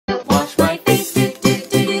my face, do do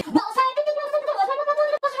do do.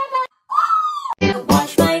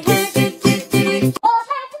 Wash my hair, do do do do.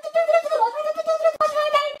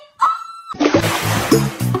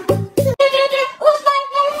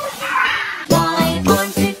 Wipe on,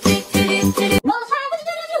 do do do do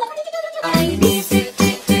do. My knees, do do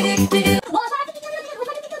do do do.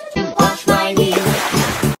 Wash my knees.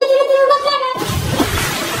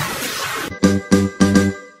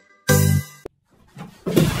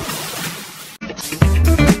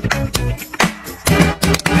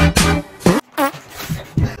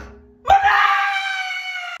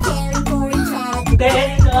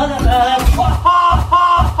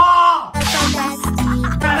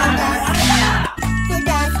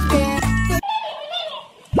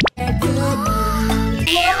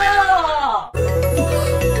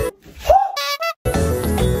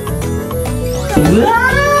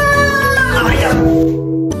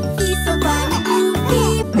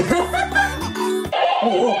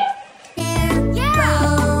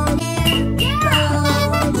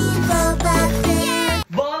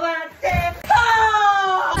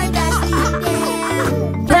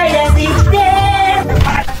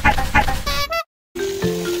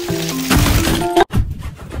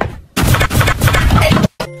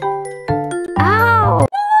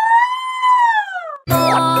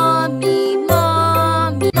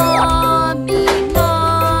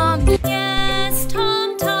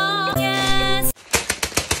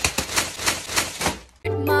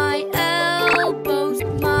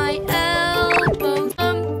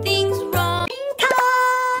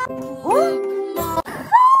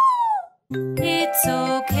 It's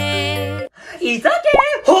okay. It's okay.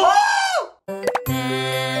 Oh!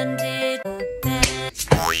 And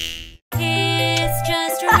it's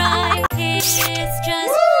just right. It's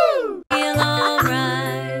just feel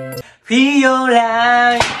alright. Feel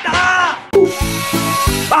like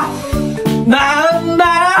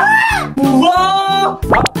Mama! Whoa!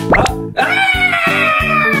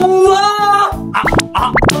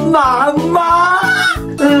 Mama!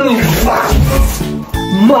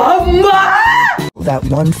 That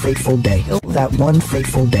one fateful day. That one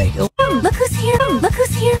fateful day. Look who's here. Look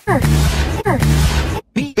who's here. Here.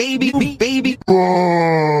 Baby.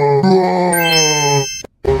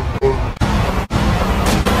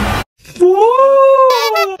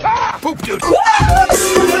 Poop dude.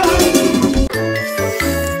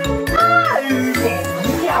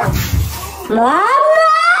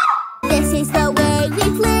 This is the way we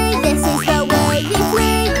play. This is the way we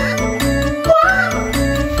play.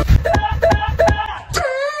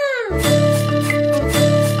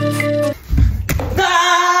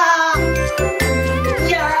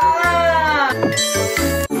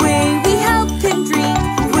 Where we help him dream.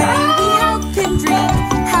 Where we help him dream.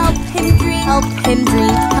 Help him dream. Help him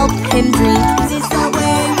dream. Help him dream. This is the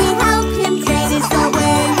way we help him dream. This is the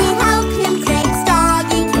way we help him dream. It's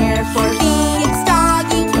doggy care for me. It's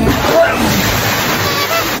doggy care.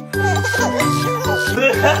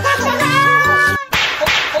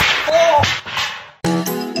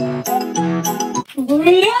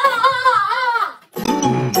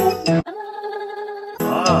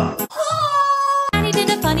 Daddy did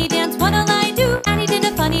a funny dance, what'll I do? Daddy did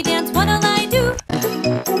a funny dance, what'll I do?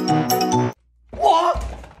 What?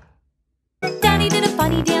 Daddy did a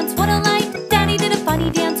funny dance, what'll I? Daddy did a funny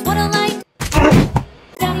dance, what'll I?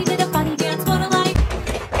 Daddy did a funny dance, what'll I?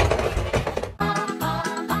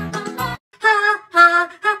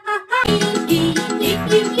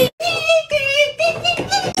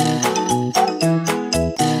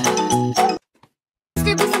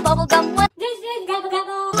 Sister Boots and bubblegum, what?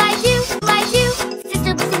 I do,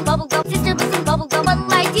 Sister Boots and bubblegum, Sister Boots and bubblegum, what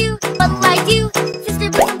I do, Sister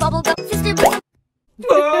Boots and bubblegum, Sister Boots.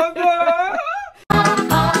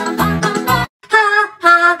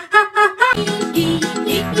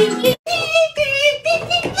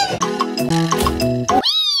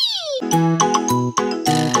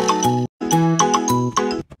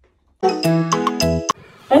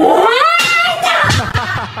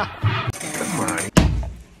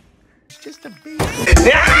 Just a bit.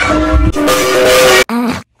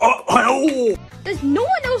 There's no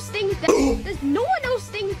one else thinks that. There's no one else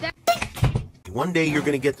thinks that. One day you're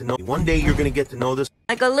gonna get to know. One day you're gonna get to know this.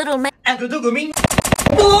 Like a little man.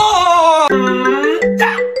 Wow!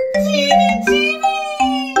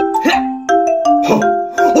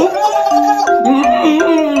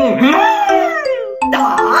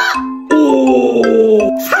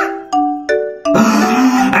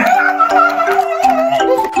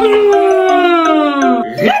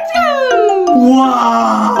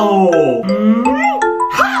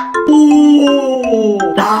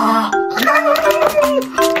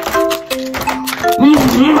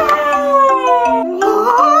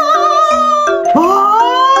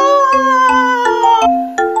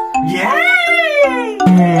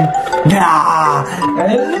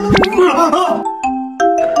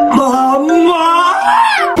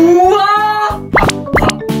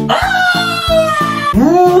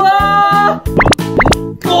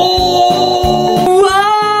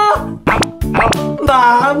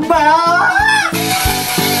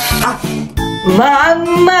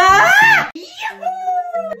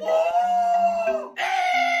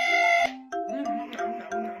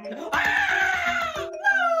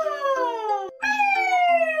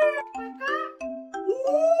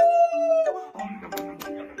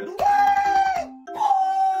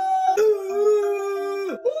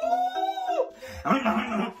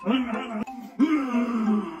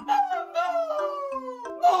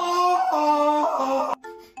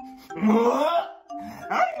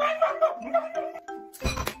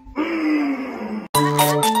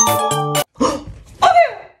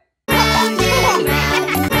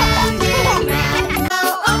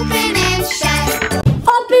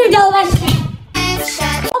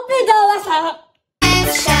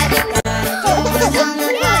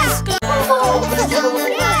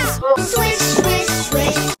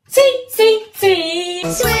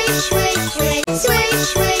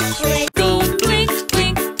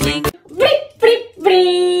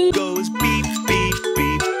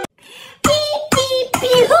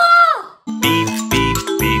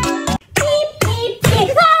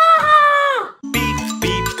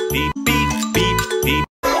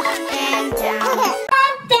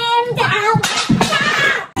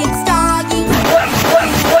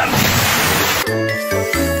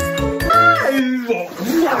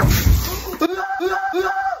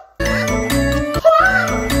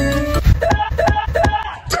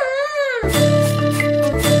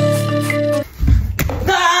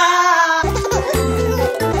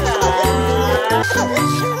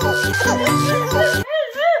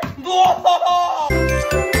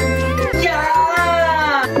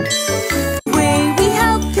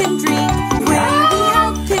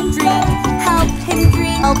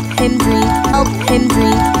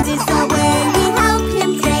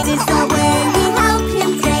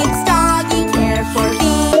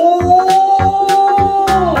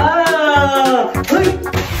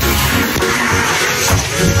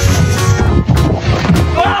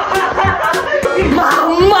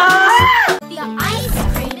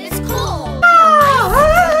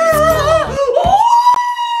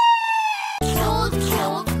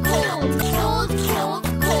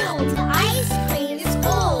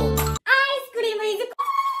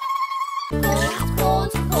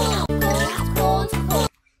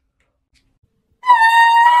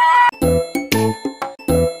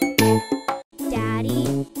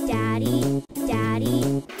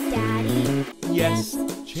 Yes,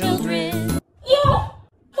 children.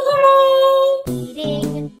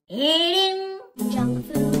 Eating junk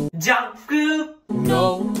food. Junk food.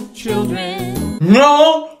 No, children.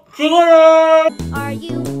 No children. Are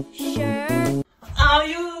you sure? Are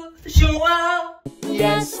you sure?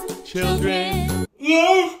 Yes, children.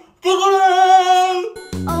 Yes, children.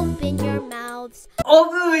 Open your mouths.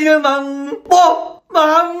 Open your mouth. Oh,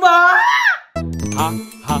 mama. Ha,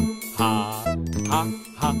 ha, ha. Ha,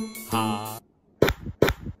 ha, ha.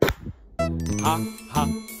 Ha, ha,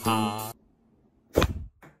 ha.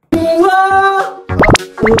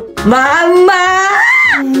 Mama.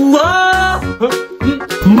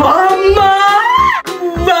 Mama.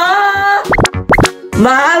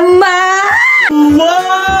 Mama. Mama.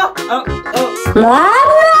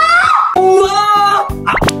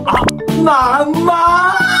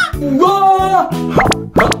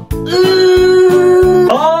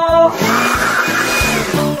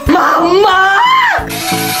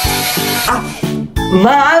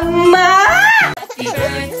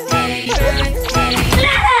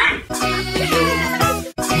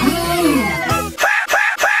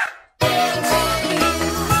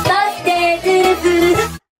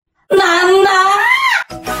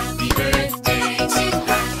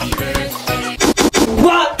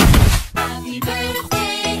 What?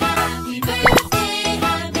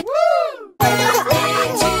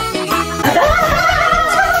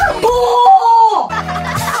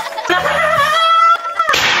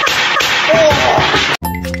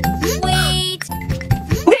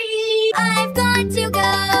 Wait. I've got to go.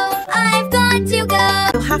 I've got to go.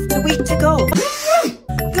 You'll have to wait to go.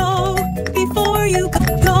 Go before you go.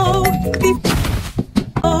 Go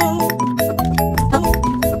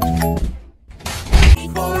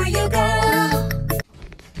before you go.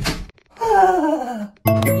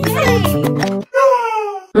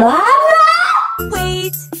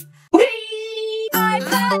 Yay! Wait. I've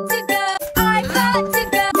got to go. I've got to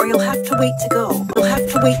go. Or you'll have to wait to go. You'll have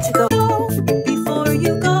to wait to go. Go before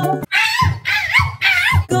you go.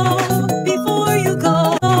 Go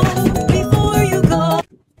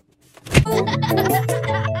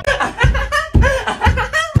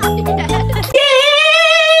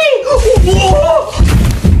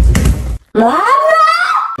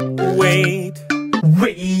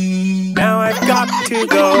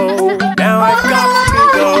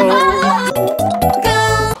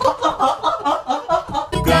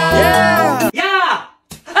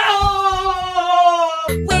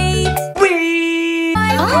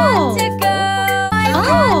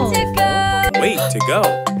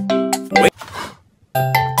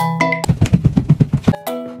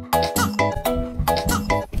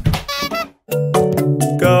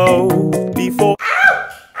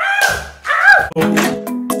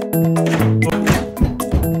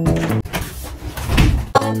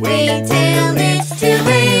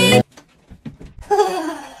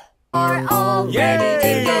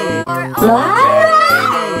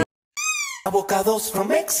Avocados from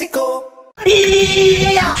Mexico.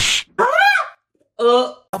 Yeah!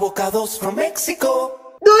 Avocados from Mexico.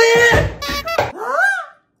 Do it!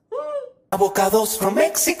 Avocados from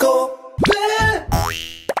Mexico.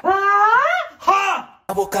 Ha!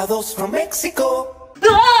 Avocados from Mexico.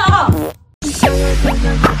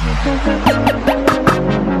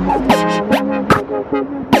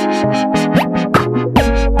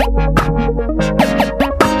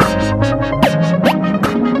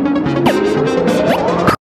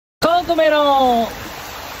コンコメロン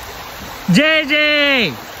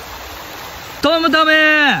JJ トムトム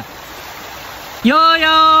ヨーヨ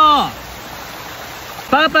ー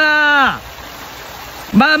パパ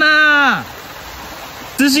ママ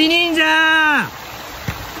寿司忍者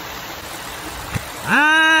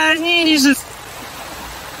ニース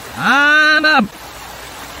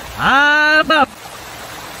バ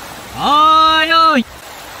おーいおい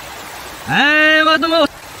まとも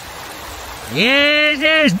イエ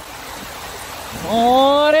ーイ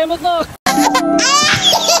俺もと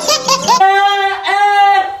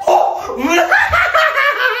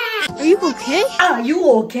Are you okay? Are you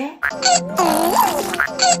okay?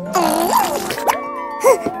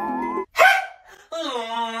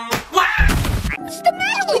 What's the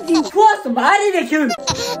matter with you? What's the matter with you?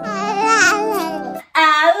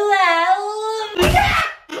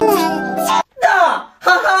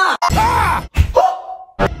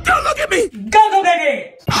 Don't look at me! Go,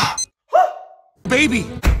 baby! Baby!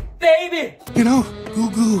 Baby! You know, goo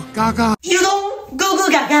goo, gaga, You know, go go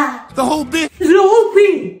gaga! the whole bit.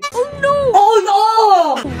 Loopy! Oh no!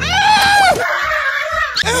 Oh no!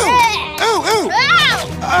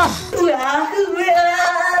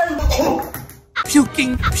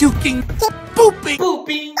 Puking, pooping,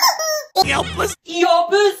 Pooping! helpless,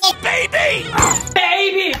 Yobus! baby!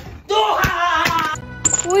 Baby!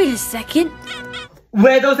 Wait a second.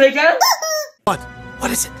 Wait a second! What?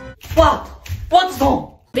 What is it? What? What's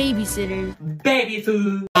wrong? Babysitters. Baby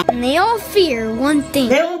too. And they all fear one thing.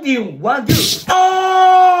 Tell you what do.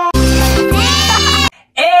 Oh!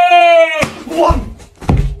 Hey! One!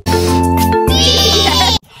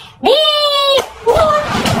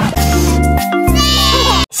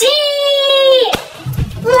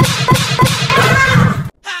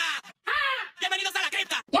 Bienvenidos a la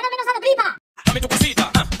cripta. Llámamenos a la tripa. Dame tu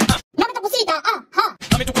cosita, Dame tu cosita,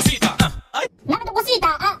 dame tu cosita, ay, Dame tu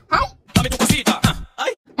cosita, ay. dame tu cosita,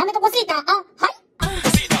 ay, Dame tu cosita, ay.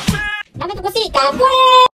 cosita. Dame tu cosita, pues.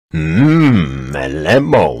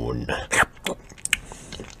 Lemon.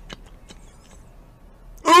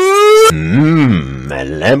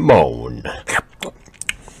 Lemon.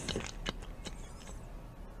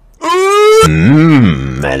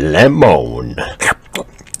 Lemon.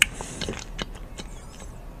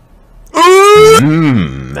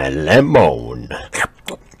 Lemon.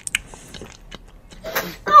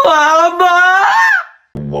 Mama!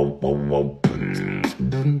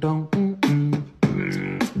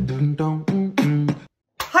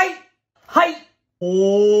 Hi! Hi!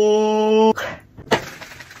 Oh!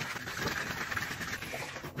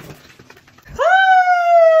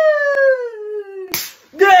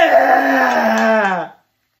 Yeah!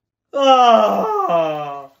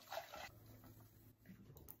 Ah!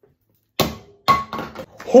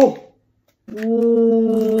ほっお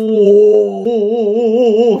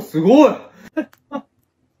ー、すごい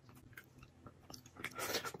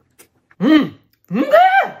うんで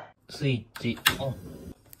スイッチオン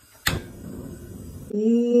お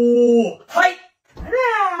ーはい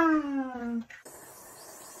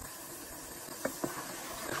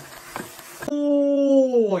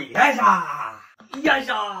おーよいしょよいし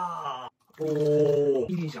ょお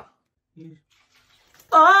ーいいじゃん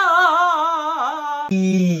あ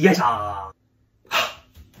ーよいしょ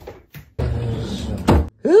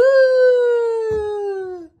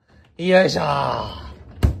よいしょは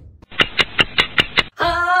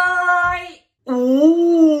ーいお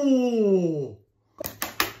ー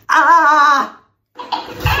あ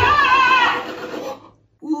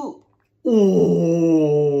ーおー